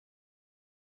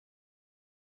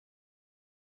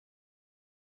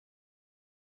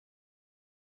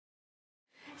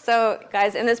So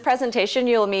guys, in this presentation,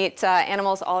 you'll meet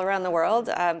animals all around the world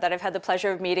that I've had the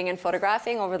pleasure of meeting and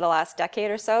photographing over the last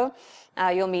decade or so.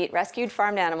 You'll meet rescued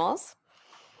farmed animals.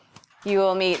 You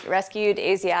will meet rescued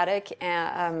Asiatic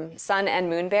sun and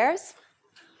moon bears.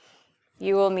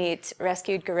 You will meet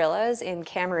rescued gorillas in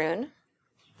Cameroon.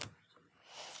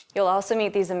 You'll also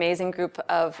meet these amazing group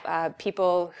of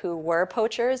people who were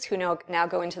poachers who now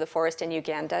go into the forest in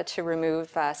Uganda to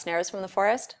remove snares from the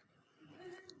forest.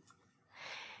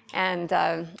 And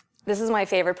this is my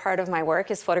favorite part of my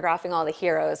work, is photographing all the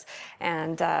heroes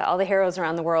and all the heroes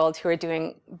around the world who are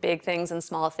doing big things and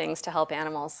small things to help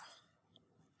animals.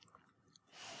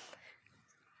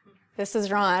 This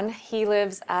is Ron. He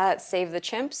lives at Save the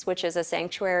Chimps, which is a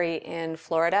sanctuary in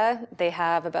Florida. They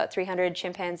have about 300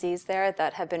 chimpanzees there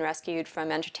that have been rescued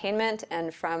from entertainment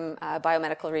and from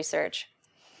biomedical research.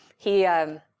 He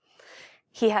has,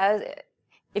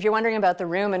 if you're wondering about the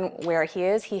room and where he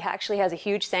is, he actually has a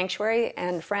huge sanctuary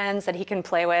and friends that he can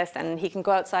play with, and he can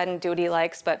go outside and do what he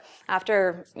likes. But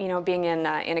after, being in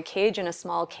a cage, in a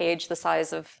small cage the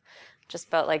size of just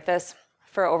about like this,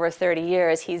 for over 30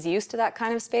 years, he's used to that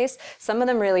kind of space. Some of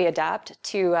them really adapt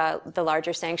to the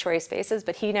larger sanctuary spaces,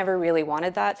 but he never really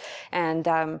wanted that.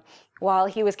 And while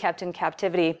he was kept in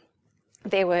captivity,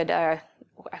 they would, I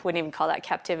wouldn't even call that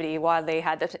captivity, while they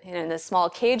had in this small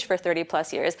cage for 30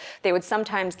 plus years, they would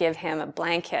sometimes give him a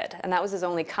blanket, and that was his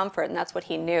only comfort, and that's what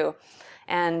he knew.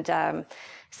 And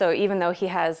so even though he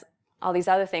has all these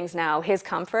other things now, his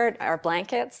comfort are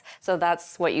blankets. So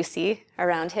that's what you see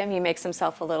around him. He makes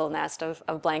himself a little nest of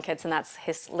blankets, and that's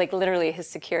literally his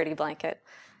security blanket.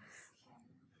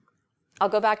 I'll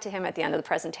go back to him at the end of the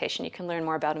presentation. You can learn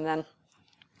more about him then.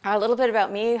 A little bit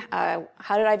about me.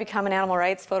 How did I become an animal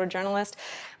rights photojournalist?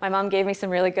 My mom gave me some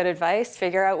really good advice.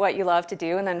 Figure out what you love to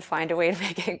do and then find a way to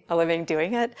make a living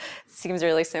doing it. Seems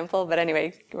really simple, but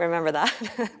anyway, remember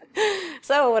that.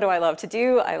 So what do I love to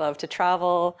do? I love to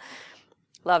travel.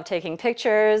 Love taking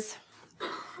pictures,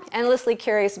 endlessly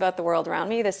curious about the world around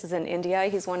me. This is in India.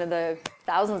 He's one of the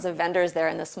thousands of vendors there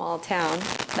in this small town.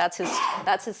 That's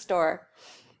his store.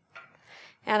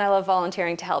 And I love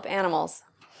volunteering to help animals.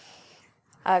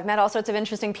 I've met all sorts of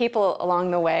interesting people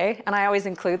along the way, and I always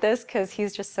include this because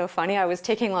he's just so funny. I was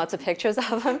taking lots of pictures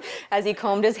of him as he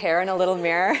combed his hair in a little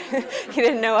mirror. He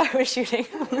didn't know I was shooting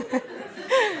him.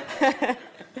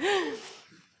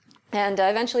 And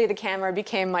eventually the camera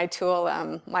became my tool,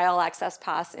 my all-access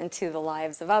pass into the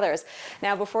lives of others.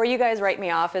 Now, before you guys write me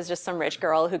off as just some rich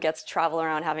girl who gets to travel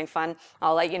around having fun,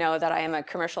 I'll let you know that I am a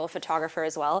commercial photographer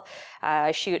as well.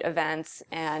 I shoot events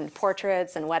and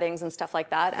portraits and weddings and stuff like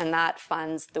that, and that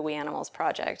funds the We Animals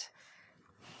Project.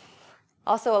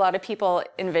 Also, a lot of people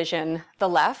envision the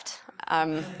left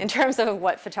in terms of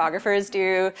what photographers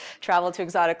do, travel to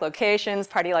exotic locations,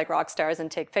 party like rock stars,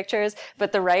 and take pictures.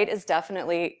 But the right is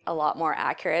definitely a lot more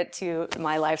accurate to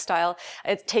my lifestyle.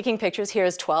 Taking pictures here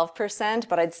is 12%,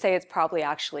 but I'd say it's probably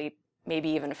actually maybe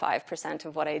even 5%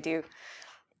 of what I do.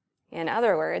 In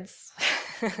other words,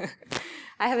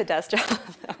 I have a desk job.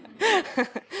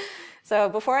 So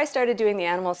before I started doing the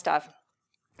animal stuff,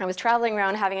 I was traveling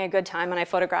around having a good time, and I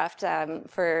photographed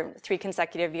for 3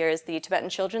 consecutive years the Tibetan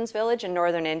Children's Village in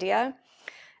northern India.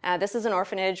 This is an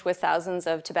orphanage with thousands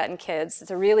of Tibetan kids. It's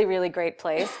a really, really great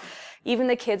place. Even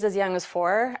the kids as young as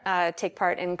 4 take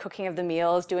part in cooking of the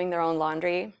meals, doing their own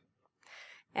laundry.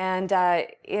 And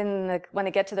when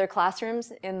they get to their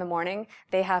classrooms in the morning,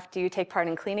 they have to take part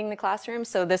in cleaning the classroom.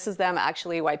 So this is them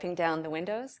actually wiping down the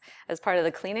windows as part of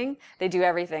the cleaning. They do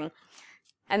everything.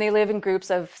 And they live in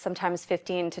groups of sometimes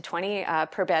 15 to 20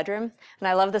 per bedroom. And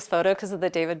I love this photo because of the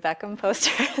David Beckham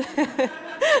poster.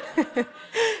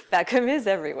 Beckham is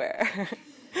everywhere.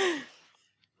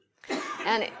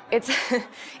 And it's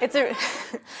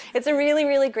a really,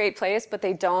 really great place, but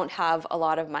they don't have a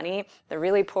lot of money. They're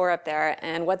really poor up there.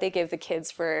 And what they give the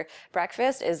kids for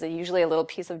breakfast is usually a little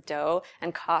piece of dough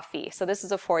and coffee. So this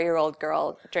is a 4-year-old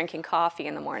girl drinking coffee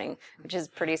in the morning, which is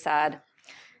pretty sad.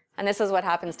 And this is what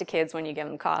happens to kids when you give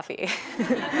them coffee.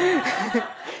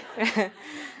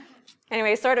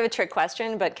 Anyway, sort of a trick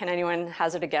question, but can anyone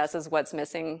hazard a guess as what's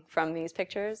missing from these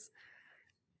pictures?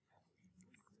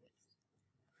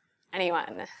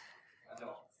 Anyone?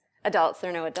 Adults.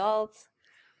 There are no adults.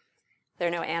 There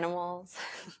are no animals.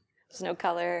 There's no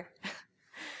color.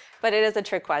 But it is a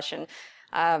trick question.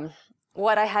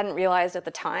 What I hadn't realized at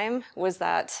the time was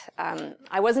that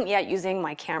I wasn't yet using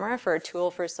my camera for a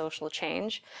tool for social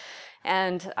change.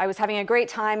 And I was having a great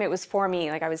time. It was for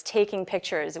me. Like, I was taking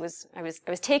pictures. I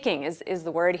was taking is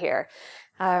the word here.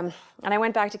 And I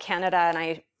went back to Canada and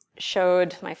I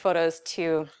showed my photos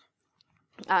to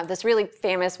this really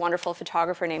famous, wonderful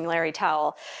photographer named Larry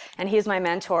Towell, and he's my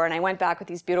mentor. And I went back with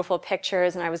these beautiful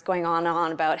pictures, and I was going on and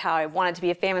on about how I wanted to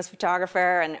be a famous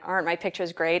photographer, and aren't my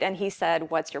pictures great? And he said,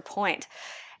 "What's your point?"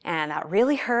 And that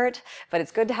really hurt, but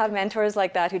it's good to have mentors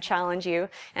like that who challenge you.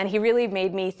 And he really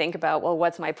made me think about, well,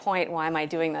 what's my point? Why am I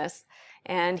doing this?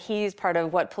 And he's part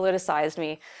of what politicized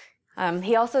me.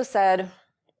 He also said,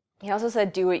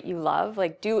 do what you love,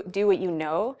 like do what you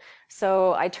know.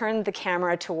 So I turned the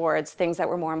camera towards things that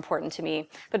were more important to me.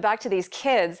 But back to these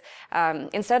kids,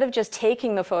 instead of just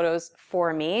taking the photos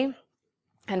for me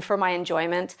and for my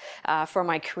enjoyment, for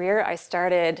my career, I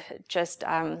started just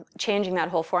changing that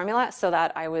whole formula so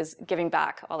that I was giving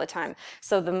back all the time.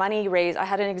 So the money raised, I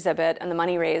had an exhibit, and the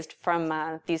money raised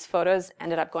from these photos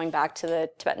ended up going back to the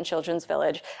Tibetan Children's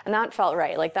Village, and that felt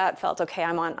right. Like that felt okay.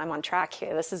 I'm on track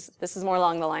here. This is more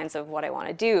along the lines of what I want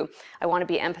to do. I want to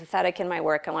be empathetic in my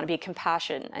work. I want to be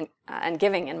compassionate and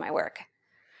giving in my work.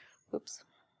 Oops.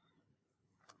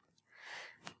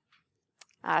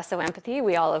 So empathy,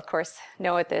 we all, of course,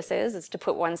 know what this is. It's to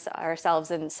put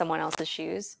ourselves in someone else's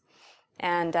shoes.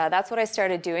 And that's what I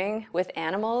started doing with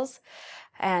animals.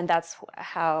 And that's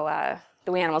how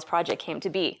the We Animals Project came to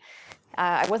be.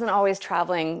 I wasn't always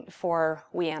traveling for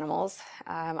We Animals.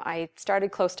 I started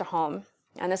close to home.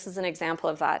 And this is an example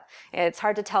of that. It's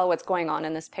hard to tell what's going on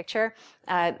in this picture.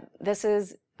 This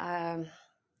is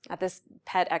at this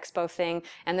pet expo thing,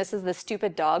 and this is the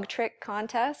stupid dog trick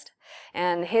contest.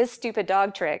 And his stupid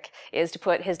dog trick is to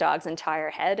put his dog's entire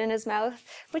head in his mouth,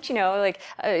 which, you know, like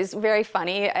is very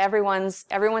funny. Everyone's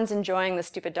enjoying the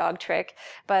stupid dog trick,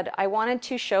 but I wanted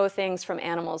to show things from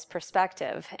animals'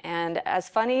 perspective. And as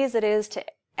funny as it is to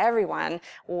everyone,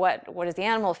 what does the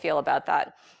animal feel about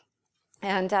that?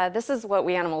 And this is what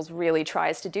We Animals really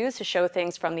tries to do, is to show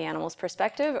things from the animal's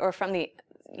perspective, or from the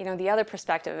other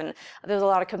perspective. And there's a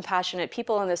lot of compassionate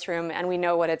people in this room, and we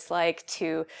know what it's like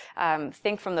to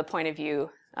think from the point of view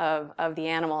of the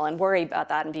animal and worry about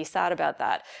that and be sad about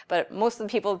that. But most of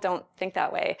the people don't think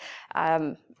that way,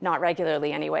 not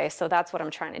regularly anyway. So that's what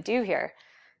I'm trying to do here.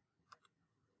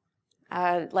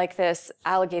 Like this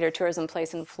alligator tourism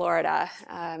place in Florida.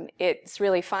 It's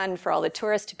really fun for all the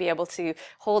tourists to be able to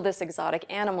hold this exotic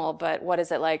animal, but what is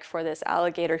it like for this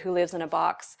alligator who lives in a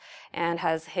box and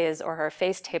has his or her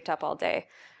face taped up all day?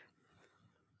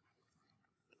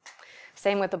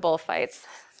 Same with the bullfights.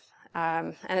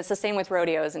 And it's the same with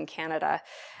rodeos in Canada.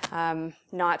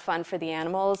 Not fun for the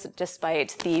animals,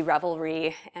 despite the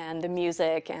revelry and the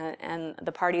music and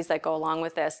the parties that go along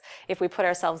with this. If we put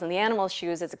ourselves in the animals'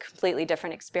 shoes, it's a completely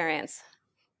different experience.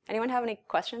 Anyone have any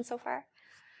questions so far?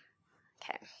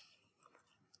 Okay.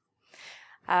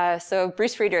 So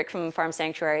Bruce Friedrich from Farm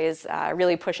Sanctuary is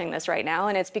really pushing this right now,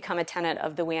 and it's become a tenet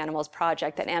of the We Animals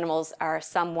Project, that animals are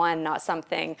someone, not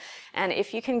something. And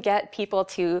if you can get people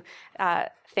to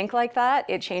think like that,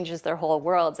 it changes their whole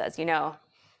worlds, as you know.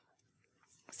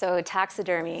 So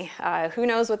taxidermy, who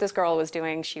knows what this girl was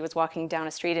doing? She was walking down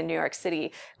a street in New York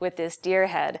City with this deer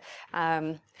head.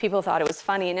 People thought it was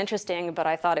funny and interesting, but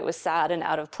I thought it was sad and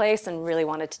out of place and really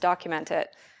wanted to document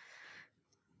it.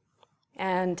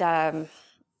 And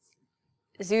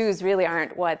zoos really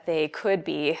aren't what they could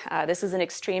be. This is an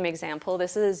extreme example.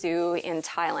 This is a zoo in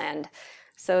Thailand.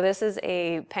 So this is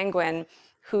a penguin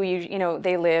who,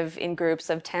 they live in groups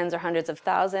of tens or hundreds of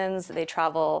thousands. They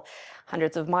travel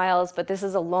hundreds of miles, but this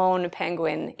is a lone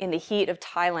penguin in the heat of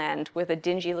Thailand with a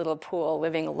dingy little pool,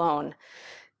 living alone.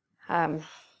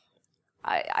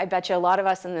 I bet you a lot of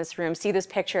us in this room see this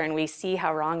picture and we see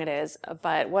how wrong it is,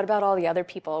 but what about all the other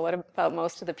people? What about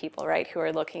most of the people, right, who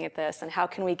are looking at this, and how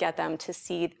can we get them to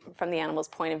see from the animal's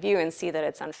point of view and see that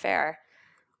it's unfair?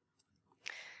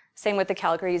 Same with the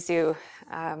Calgary Zoo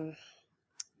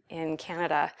in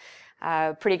Canada.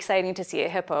 Pretty exciting to see a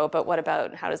hippo, but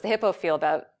how does the hippo feel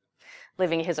about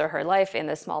living his or her life in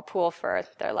this small pool for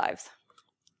their lives?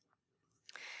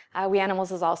 We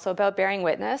Animals is also about bearing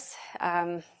witness.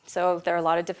 So there are a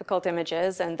lot of difficult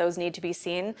images, and those need to be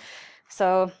seen.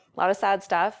 So a lot of sad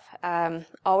stuff.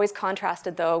 Always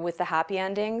contrasted, though, with the happy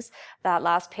endings. That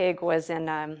last pig was in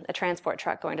a transport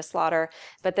truck going to slaughter.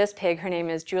 But this pig, her name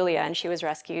is Julia, and she was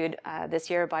rescued this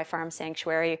year by Farm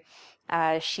Sanctuary.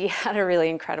 She had a really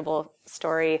incredible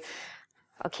story.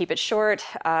 I'll keep it short.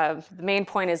 The main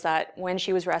point is that when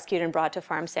she was rescued and brought to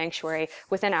Farm Sanctuary,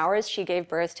 within hours she gave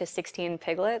birth to 16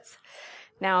 piglets.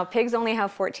 Now, pigs only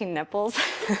have 14 nipples,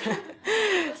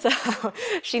 so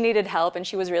she needed help, and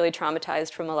she was really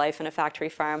traumatized from a life in a factory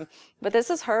farm. But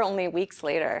this is her only weeks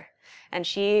later, and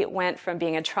she went from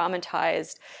being a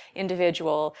traumatized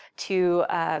individual to,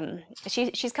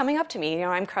 she's coming up to me.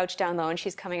 I'm crouched down low, and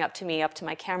she's coming up to me, up to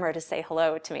my camera to say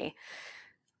hello to me.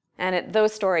 And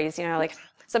those stories, you know, like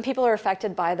some people are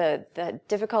affected by the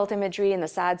difficult imagery and the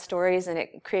sad stories, and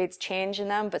it creates change in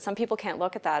them, but some people can't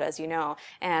look at that, as you know,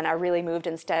 and are really moved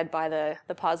instead by the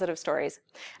positive stories.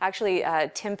 Actually,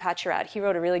 Tim Patcherat, he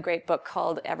wrote a really great book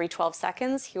called Every 12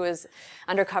 Seconds. He was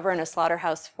undercover in a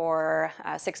slaughterhouse for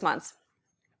 6 months.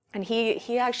 And he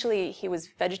was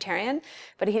vegetarian,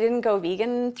 but he didn't go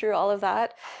vegan through all of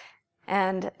that.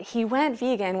 And he went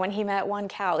vegan when he met one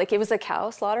cow. Like, it was a cow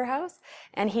slaughterhouse,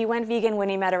 and he went vegan when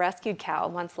he met a rescued cow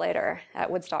months later at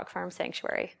Woodstock Farm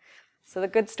Sanctuary. So the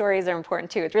good stories are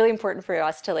important too. It's really important for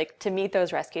us to meet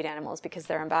those rescued animals because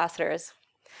they're ambassadors.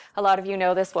 A lot of you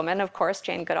know this woman, of course,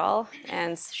 Jane Goodall,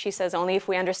 and she says, only if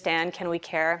we understand can we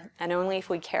care, and only if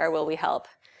we care will we help.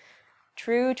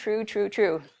 True, true, true,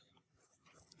 true.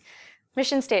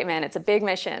 Mission statement, it's a big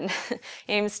mission.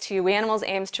 We Animals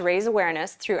aims to raise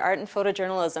awareness through art and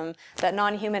photojournalism that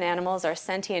non-human animals are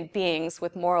sentient beings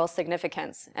with moral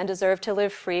significance and deserve to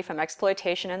live free from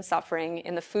exploitation and suffering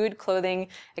in the food, clothing,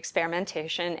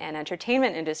 experimentation, and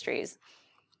entertainment industries.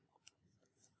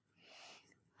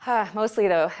 Mostly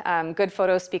though, good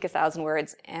photos speak 1,000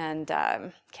 words and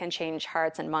can change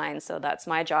hearts and minds, so that's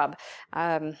my job.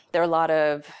 There are a lot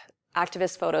of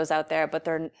activist photos out there, but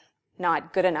they're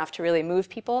not good enough to really move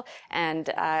people.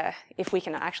 And if we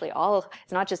can actually all,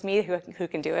 it's not just me who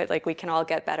can do it, like we can all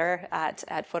get better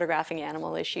at photographing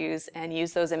animal issues and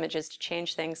use those images to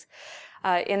change things.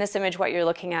 In this image, what you're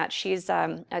looking at, she's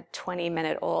a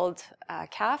 20-minute-old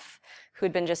calf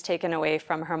who'd been just taken away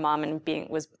from her mom and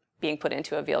was being put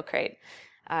into a veal crate.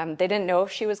 They didn't know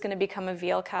if she was going to become a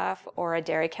veal calf or a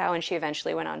dairy cow, and she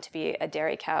eventually went on to be a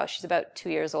dairy cow. She's about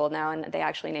 2 years old now, and they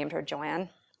actually named her Jo-Anne.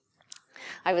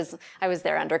 I was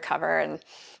there undercover,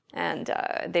 and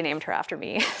they named her after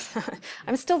me.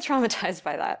 I'm still traumatized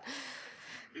by that.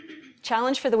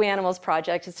 Challenge for the We Animals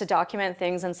project is to document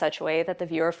things in such a way that the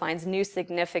viewer finds new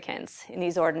significance in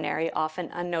these ordinary, often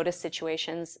unnoticed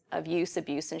situations of use,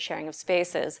 abuse, and sharing of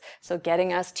spaces. So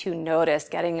getting us to notice,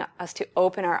 getting us to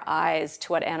open our eyes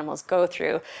to what animals go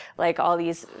through, like all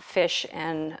these fish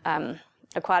and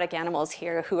aquatic animals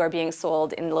here who are being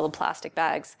sold in little plastic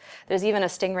bags. There's even a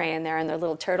stingray in there, and there are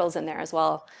little turtles in there as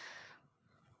well.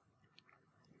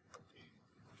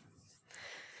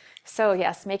 So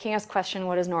yes, making us question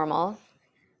what is normal,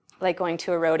 like going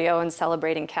to a rodeo and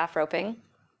celebrating calf roping,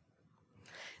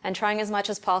 and trying as much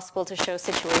as possible to show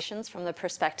situations from the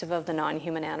perspective of the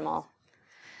non-human animal.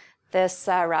 This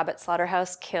rabbit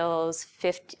slaughterhouse kills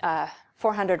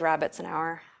 400 rabbits an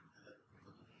hour.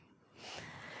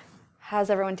 How's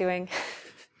everyone doing?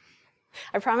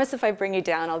 I promise if I bring you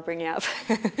down, I'll bring you up.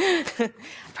 I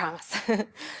promise.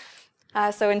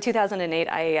 So in 2008,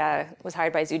 I was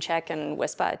hired by ZooCheck and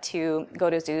WISPA to go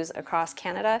to zoos across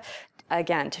Canada,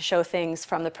 again, to show things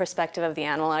from the perspective of the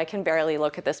animal. And I can barely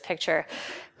look at this picture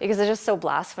because it's just so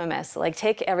blasphemous. Like,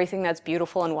 take everything that's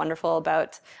beautiful and wonderful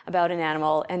about an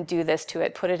animal and do this to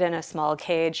it, put it in a small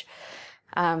cage.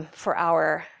 For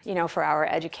our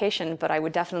education, but I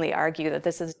would definitely argue that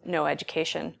this is no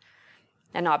education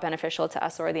and not beneficial to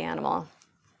us or the animal.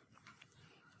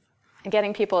 And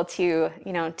getting people to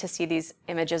see these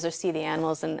images or see the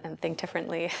animals and think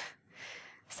differently.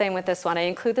 Same with this one. I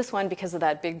include this one because of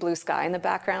that big blue sky in the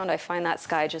background. I find that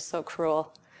sky just so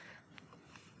cruel.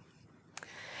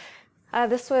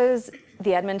 This was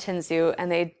the Edmonton Zoo, and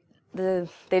they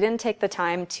didn't take the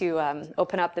time to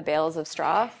open up the bales of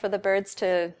straw for the birds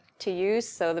to use,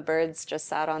 so the birds just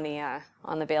sat on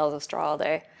the bales of straw all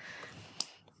day.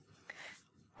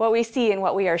 What we see and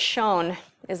what we are shown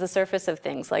is the surface of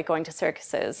things, like going to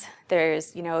circuses.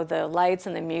 There's, the lights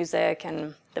and the music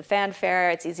and the fanfare.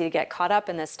 It's easy to get caught up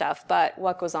in this stuff, but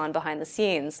what goes on behind the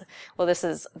scenes? Well, this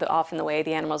is often the way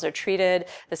the animals are treated.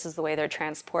 This is the way they're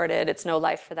transported. It's no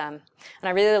life for them. And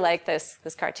I really like this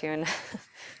cartoon.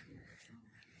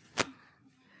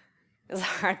 It's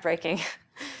heartbreaking,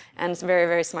 and it's very,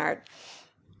 very smart.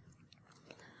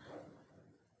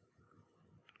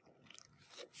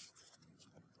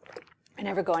 I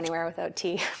never go anywhere without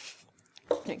tea.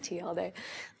 I drink tea all day.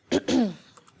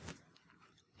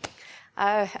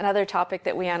 Another topic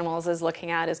that We Animals is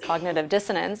looking at is cognitive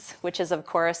dissonance, which is, of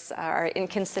course, our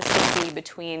inconsistency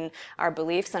between our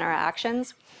beliefs and our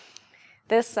actions.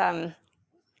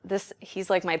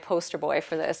 He's like my poster boy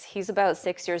for this. He's about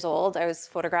 6 years old. I was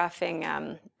photographing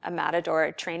a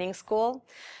matador training school,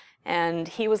 and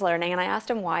he was learning, and I asked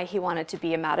him why he wanted to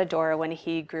be a matador when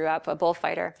he grew up, a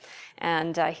bullfighter.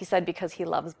 And he said because he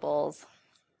loves bulls.